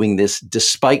doing this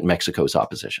despite Mexico's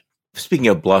opposition. Speaking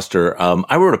of bluster,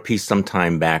 I wrote a piece some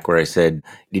time back where I said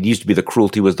it used to be the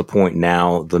cruelty was the point.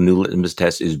 Now the new litmus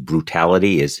test is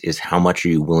brutality, is how much are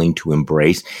you willing to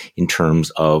embrace in terms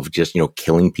of just,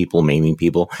 killing people, maiming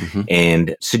people,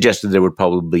 and suggested there would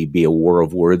probably be a war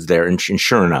of words there. And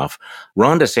sure enough,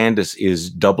 Ron DeSantis is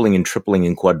doubling and tripling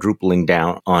and quadrupling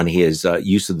down on his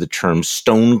use of the term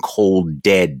stone cold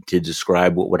dead to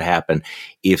describe what would happen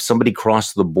if somebody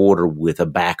crossed the border with a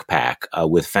backpack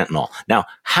with fentanyl. Now,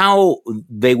 how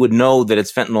they would know that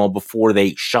it's fentanyl before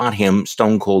they shot him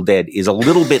stone cold dead is a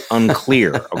little bit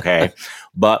unclear, okay?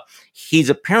 But he's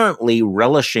apparently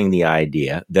relishing the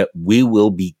idea that we will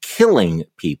be killing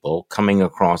people coming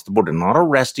across the border, not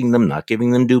arresting them, not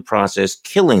giving them due process,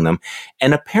 killing them.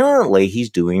 And apparently he's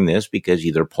doing this because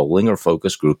either polling or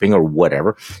focus grouping or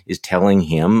whatever is telling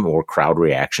him, or crowd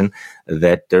reaction,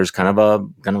 that there's kind of a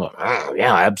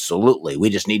yeah, absolutely. We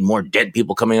just need more dead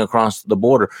people coming across the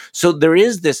border. So there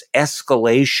is this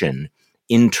escalation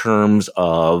in terms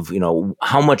of,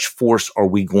 how much force are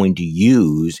we going to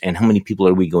use and how many people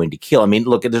are we going to kill? I mean,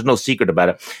 look, there's no secret about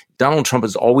it. Donald Trump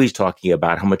is always talking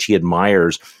about how much he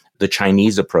admires the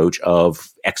Chinese approach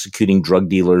of executing drug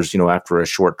dealers, after a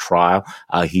short trial.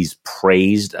 He's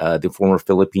praised the former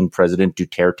Philippine president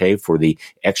Duterte for the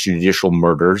extrajudicial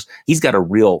murders. He's got a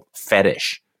real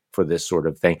fetish for this sort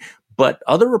of thing. But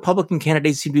other Republican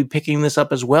candidates seem to be picking this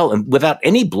up as well, and without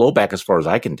any blowback as far as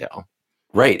I can tell.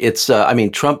 Right. It's,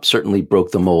 Trump certainly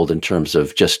broke the mold in terms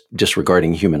of just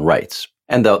disregarding human rights.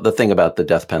 And the thing about the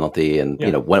death penalty and,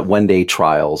 one-day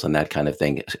trials and that kind of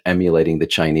thing, emulating the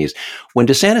Chinese. When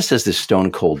DeSantis says this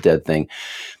stone cold dead thing,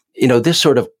 this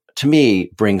sort of, to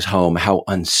me, brings home how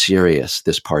unserious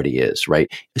this party is,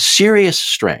 right? Serious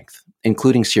strength,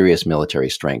 including serious military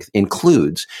strength,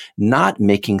 includes not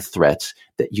making threats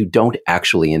that you don't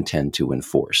actually intend to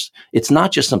enforce. It's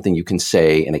not just something you can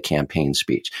say in a campaign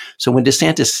speech. So when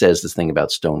DeSantis says this thing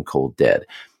about stone cold dead,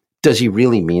 does he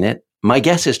really mean it? My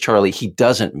guess is, Charlie, he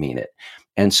doesn't mean it.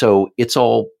 And so it's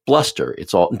all bluster.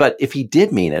 But if he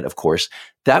did mean it, of course,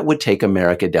 that would take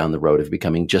America down the road of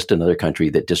becoming just another country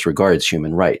that disregards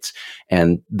human rights.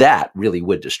 And that really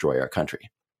would destroy our country.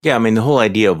 Yeah, I mean, the whole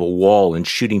idea of a wall and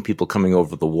shooting people coming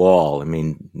over the wall. I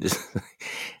mean,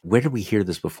 where did we hear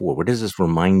this before? What does this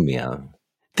remind me of?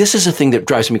 This is a thing that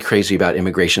drives me crazy about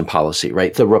immigration policy,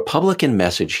 right? The Republican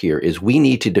message here is we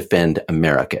need to defend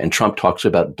America. And Trump talks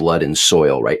about blood and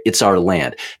soil, right? It's our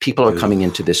land. People are coming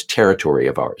into this territory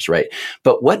of ours, right?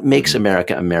 But what makes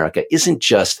America America isn't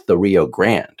just the Rio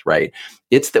Grande, right?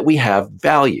 It's that we have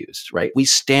values, right? We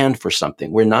stand for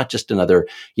something. We're not just another,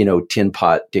 tin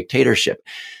pot dictatorship.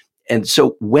 And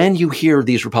so when you hear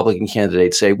these Republican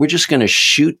candidates say, we're just going to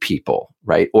shoot people,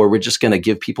 right? Or we're just going to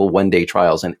give people one-day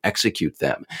trials and execute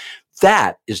them,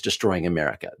 that is destroying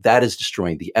America. That is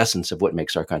destroying the essence of what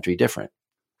makes our country different.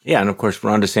 Yeah, and of course,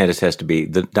 Ron DeSantis has to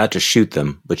be not just shoot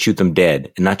them, but shoot them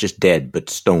dead. And not just dead, but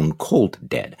stone cold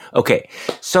dead. Okay,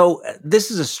 so this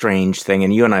is a strange thing.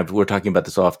 And you and I were talking about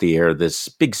this off the air, this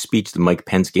big speech that Mike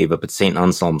Pence gave up at St.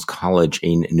 Anselm's College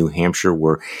in New Hampshire,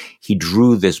 where he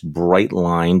drew this bright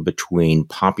line between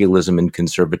populism and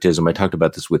conservatism. I talked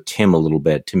about this with Tim a little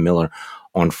bit, Tim Miller,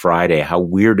 on Friday, how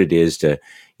weird it is to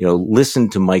listen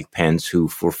to Mike Pence, who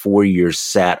for 4 years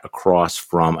sat across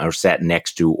from or sat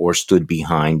next to or stood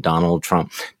behind Donald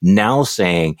Trump, now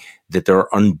saying that there are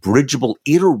unbridgeable,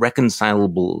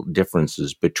 irreconcilable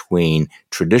differences between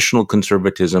traditional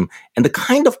conservatism and the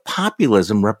kind of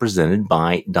populism represented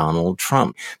by Donald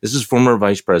Trump. This is former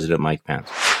Vice President Mike Pence.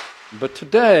 But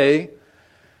today,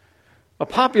 a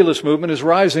populist movement is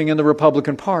rising in the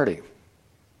Republican Party.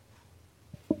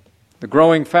 The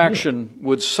growing faction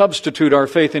would substitute our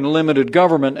faith in limited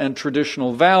government and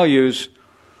traditional values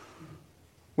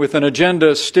with an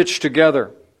agenda stitched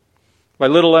together by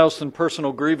little else than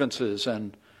personal grievances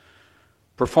and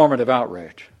performative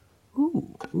outrage.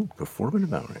 Ooh,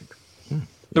 performative outrage.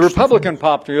 The Republican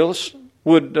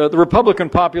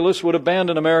populists would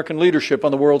abandon American leadership on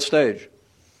the world stage,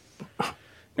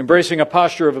 embracing a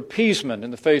posture of appeasement in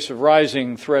the face of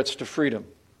rising threats to freedom.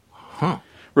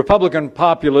 Republican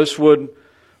populists would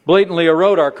blatantly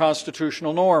erode our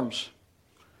constitutional norms.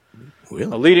 Really?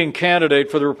 A leading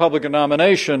candidate for the Republican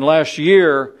nomination last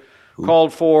year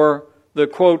called for the,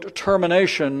 quote,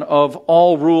 termination of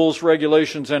all rules,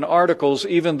 regulations, and articles,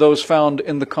 even those found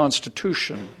in the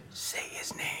Constitution. Say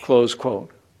his name. Close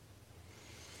quote.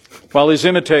 While his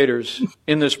imitators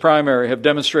in this primary have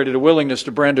demonstrated a willingness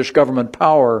to brandish government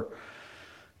power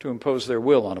to impose their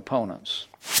will on opponents.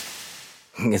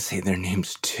 I'm going to say their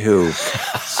names too.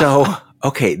 So,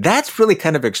 okay, that's really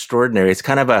kind of extraordinary. It's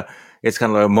kind of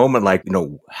a moment like,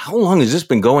 how long has this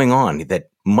been going on? That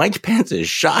Mike Pence is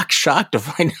shocked to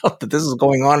find out that this is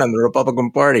going on in the Republican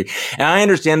Party. And I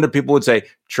understand that people would say,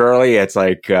 Charlie, it's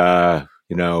like,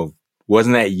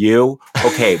 wasn't that you?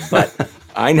 Okay, but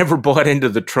I never bought into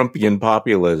the Trumpian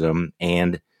populism,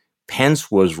 and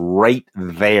Pence was right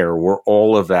there where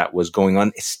all of that was going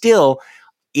on. Still,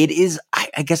 it is,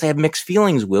 I guess I have mixed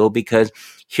feelings, Will, because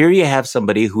here you have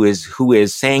somebody who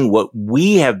is saying what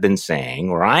we have been saying,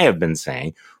 or I have been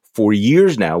saying for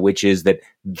years now, which is that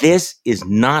this is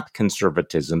not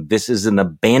conservatism. This is an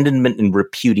abandonment and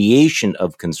repudiation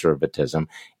of conservatism.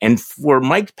 And for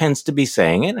Mike Pence to be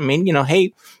saying it,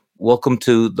 hey, welcome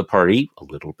to the party. A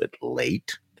little bit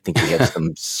late. I think we have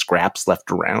some scraps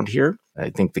left around here. I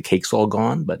think the cake's all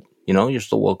gone, but you're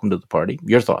still welcome to the party.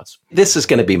 Your thoughts? This is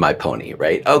going to be my pony,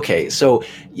 right? Okay. So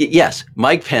yes,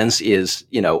 Mike Pence is,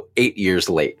 8 years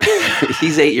late.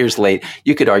 He's 8 years late.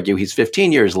 You could argue he's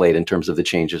 15 years late in terms of the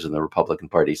changes in the Republican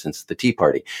Party since the Tea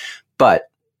Party. But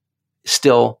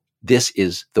still, this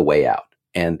is the way out,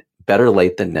 and better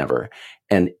late than never.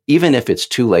 And even if it's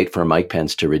too late for Mike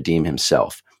Pence to redeem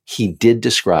himself, he did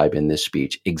describe in this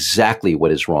speech exactly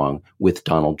what is wrong with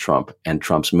Donald Trump and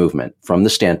Trump's movement from the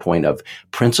standpoint of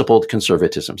principled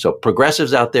conservatism. So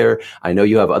progressives out there, I know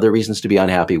you have other reasons to be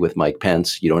unhappy with Mike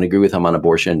Pence. You don't agree with him on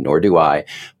abortion, nor do I.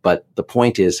 But the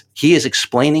point is, he is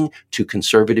explaining to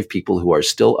conservative people who are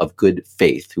still of good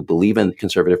faith, who believe in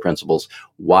conservative principles,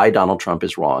 why Donald Trump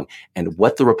is wrong and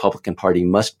what the Republican Party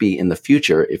must be in the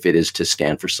future if it is to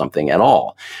stand for something at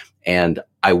all. And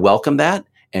I welcome that.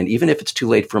 And even if it's too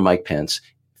late for Mike Pence,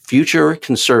 future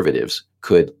conservatives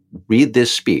could read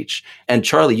this speech. And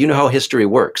Charlie, you know how history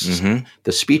works. Mm-hmm.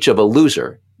 The speech of a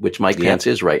loser, which Mike Pence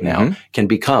is right now, can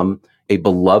become a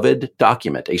beloved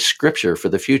document, a scripture for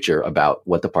the future about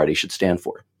what the party should stand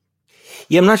for.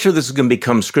 Yeah, I'm not sure this is going to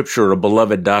become scripture or a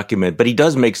beloved document, but he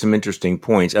does make some interesting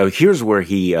points. Here's where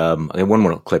he, one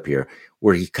more clip here,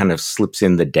 where he kind of slips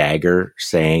in the dagger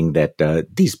saying that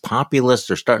these populists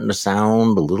are starting to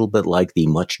sound a little bit like the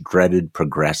much dreaded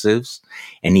progressives.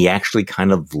 And he actually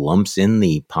kind of lumps in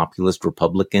the populist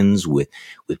Republicans with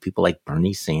people like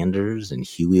Bernie Sanders and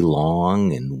Huey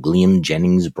Long and William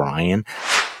Jennings Bryan.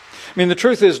 The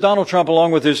truth is Donald Trump,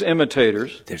 along with his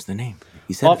imitators, there's the name.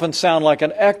 Often sound like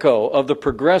an echo of the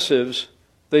progressives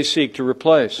they seek to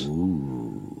replace.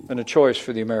 Ooh. And a choice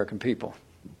for the American people.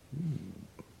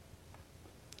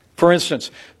 For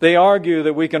instance, they argue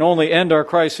that we can only end our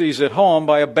crises at home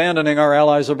by abandoning our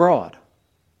allies abroad.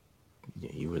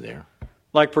 Yeah, you were there.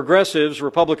 Like progressives,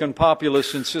 Republican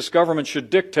populists insist government should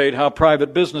dictate how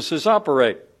private businesses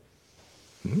operate.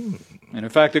 And in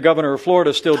fact, the governor of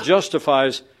Florida still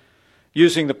justifies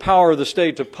using the power of the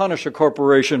state to punish a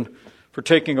corporation for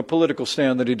taking a political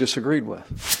stand that he disagreed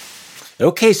with.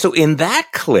 Okay, so in that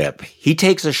clip, he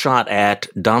takes a shot at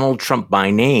Donald Trump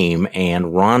by name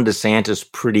and Ron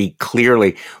DeSantis pretty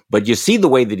clearly. But you see the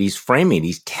way that he's framing it.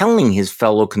 He's telling his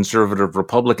fellow conservative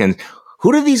Republicans,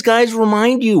 who do these guys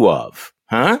remind you of?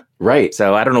 Huh? Right.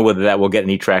 So I don't know whether that will get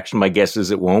any traction. My guess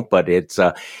is it won't, but it's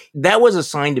that was a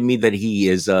sign to me that he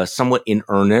is somewhat in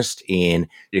earnest in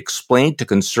explaining to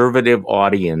conservative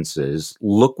audiences,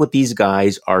 look what these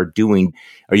guys are doing.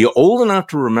 Are you old enough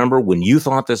to remember when you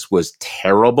thought this was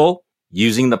terrible?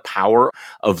 using the power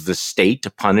of the state to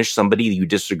punish somebody you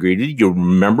disagreed with. You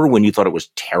remember when you thought it was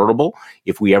terrible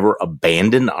if we ever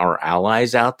abandoned our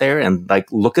allies out there? And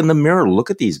like, look in the mirror, look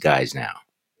at these guys now.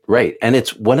 Right. And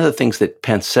it's one of the things that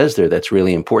Pence says there that's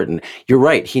really important. You're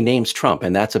right. He names Trump,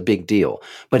 and that's a big deal.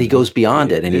 But he goes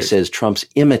beyond it, and he says Trump's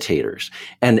imitators.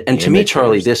 And to me,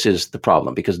 Charlie, this is the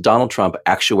problem, because Donald Trump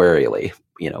actuarially,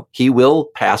 he will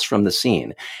pass from the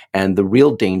scene. And the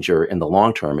real danger in the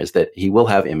long term is that he will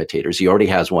have imitators. He already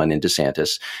has one in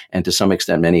DeSantis, and to some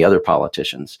extent, many other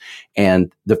politicians.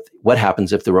 And what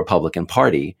happens if the Republican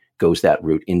Party goes that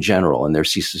route in general, and there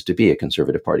ceases to be a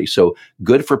conservative party? So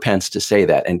good for Pence to say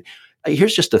that. And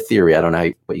here's just a theory. I don't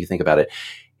know what you think about it.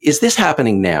 Is this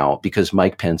happening now because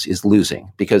Mike Pence is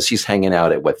losing? Because he's hanging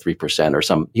out at 3%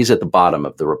 or he's at the bottom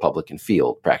of the Republican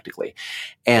field practically.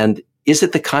 And is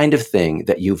it the kind of thing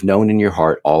that you've known in your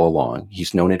heart all along?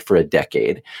 He's known it for a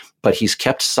decade, but he's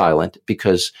kept silent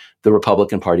because the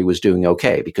Republican Party was doing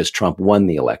okay, because Trump won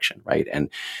the election, right?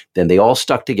 And then they all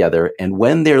stuck together. And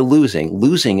when they're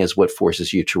losing is what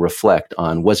forces you to reflect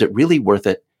on, was it really worth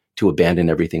it to abandon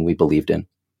everything we believed in?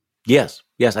 Yes,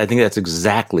 I think that's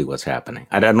exactly what's happening.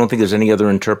 I don't think there's any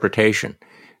other interpretation.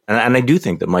 And I do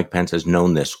think that Mike Pence has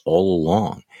known this all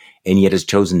along, and yet has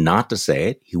chosen not to say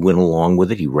it. He went along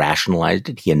with it. He rationalized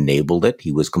it. He enabled it.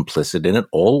 He was complicit in it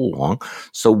all along.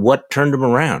 So what turned him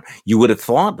around? You would have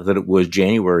thought that it was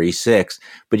January 6th,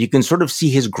 but you can sort of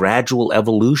see his gradual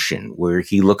evolution, where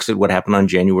he looks at what happened on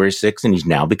January 6th, and he's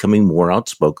now becoming more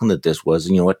outspoken that this was,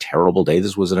 a terrible day.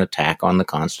 This was an attack on the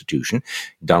Constitution.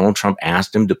 Donald Trump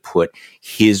asked him to put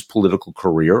his political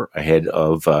career ahead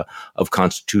of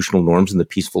constitutional norms and the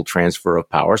peaceful transfer of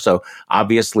power. So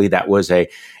obviously that was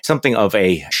something of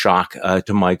a shock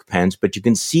to Mike Pence, but you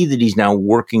can see that he's now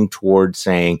working toward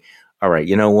saying, all right,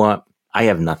 you know what? I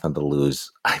have nothing to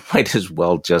lose. I might as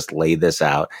well just lay this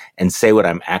out and say what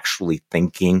I'm actually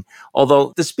thinking.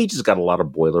 Although the speech has got a lot of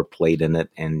boilerplate in it,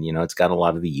 and, it's got a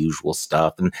lot of the usual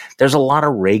stuff, and there's a lot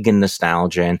of Reagan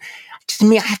nostalgia. And to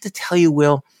me, I have to tell you,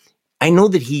 Will, I know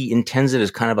that he intends it as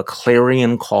kind of a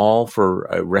clarion call for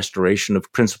a restoration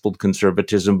of principled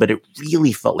conservatism, but it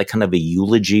really felt like kind of a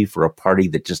eulogy for a party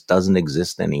that just doesn't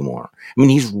exist anymore. I mean,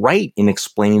 he's right in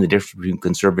explaining the difference between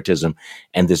conservatism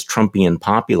and this Trumpian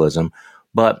populism,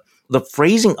 but the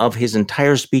phrasing of his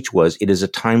entire speech was, "It is a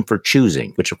time for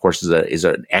choosing," which of course is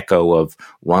an echo of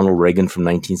Ronald Reagan from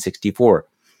 1964.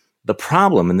 The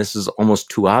problem, and this is almost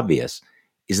too obvious,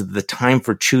 is that the time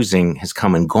for choosing has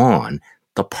come and gone.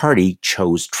 The party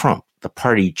chose Trump. The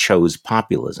party chose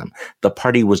populism. The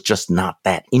party was just not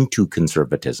that into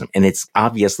conservatism. And it's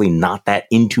obviously not that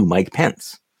into Mike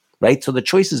Pence, right? So the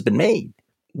choice has been made.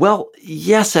 Well,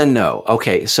 yes and no.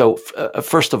 Okay, so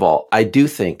first of all, I do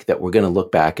think that we're going to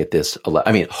look back at this.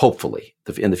 Hopefully,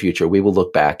 in the future, we will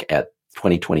look back at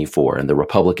 2024 and the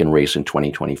Republican race in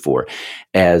 2024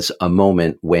 as a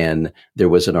moment when there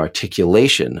was an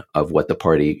articulation of what the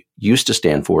party used to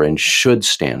stand for and should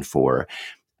stand for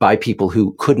by people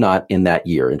who could not, in that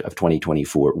year of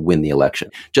 2024, win the election.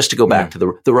 Just to go back to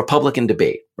the Republican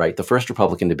debate, right? The first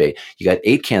Republican debate, you got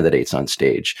 8 candidates on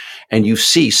stage, and you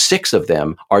see 6 of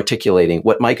them articulating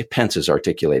what Mike Pence is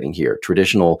articulating here,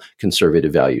 traditional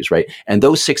conservative values, right? And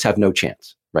those 6 have no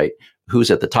chance, right? Who's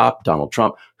at the top? Donald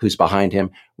Trump. Who's behind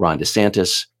him? Ron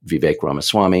DeSantis, Vivek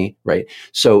Ramaswamy, right?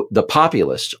 So the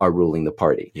populists are ruling the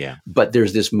party. Yeah. But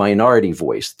there's this minority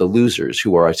voice, the losers,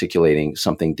 who are articulating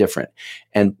something different.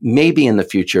 And maybe in the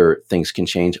future, things can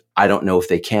change. I don't know if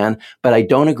they can, but I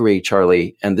don't agree,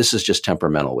 Charlie, and this is just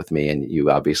temperamental with me and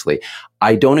you, obviously.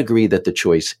 I don't agree that the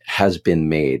choice has been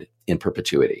made in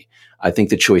perpetuity. I think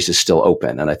the choice is still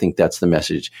open. And I think that's the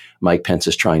message Mike Pence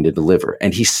is trying to deliver.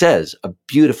 And he says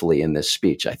beautifully in this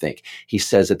speech, I think, he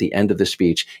says at the end of the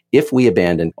speech, if we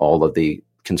abandon all of the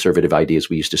conservative ideas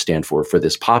we used to stand for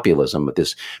this populism,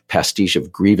 this pastiche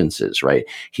of grievances, right?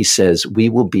 He says, we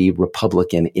will be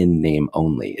Republican in name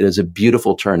only. It is a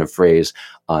beautiful turn of phrase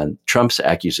on Trump's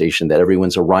accusation that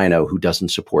everyone's a rhino who doesn't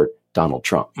support Donald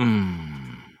Trump.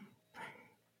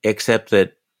 Except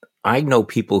that I know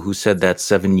people who said that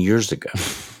 7 years ago.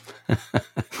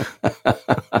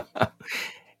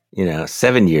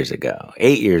 7 years ago,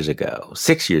 8 years ago,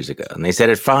 6 years ago. And they said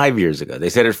it 5 years ago. They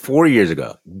said it 4 years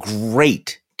ago.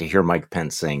 Great to hear Mike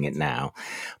Pence saying it now.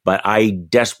 But I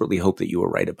desperately hope that you were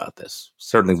right about this.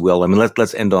 Certainly will. I mean,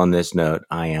 let's end on this note.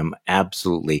 I am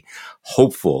absolutely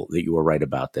hopeful that you were right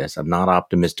about this. I'm not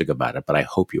optimistic about it, but I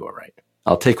hope you are right.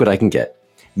 I'll take what I can get.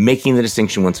 Making the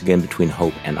distinction once again between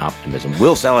hope and optimism.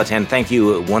 Will Saletan, thank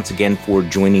you once again for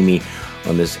joining me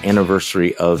on this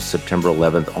anniversary of September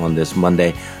 11th on this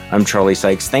Monday. I'm Charlie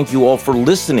Sykes. Thank you all for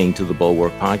listening to the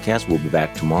Bulwark Podcast. We'll be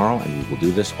back tomorrow, and we will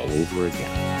do this all over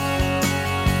again.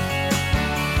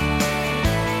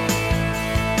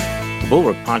 The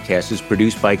Bulwark Podcast is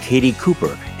produced by Katie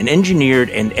Cooper and engineered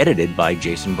and edited by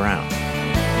Jason Brown.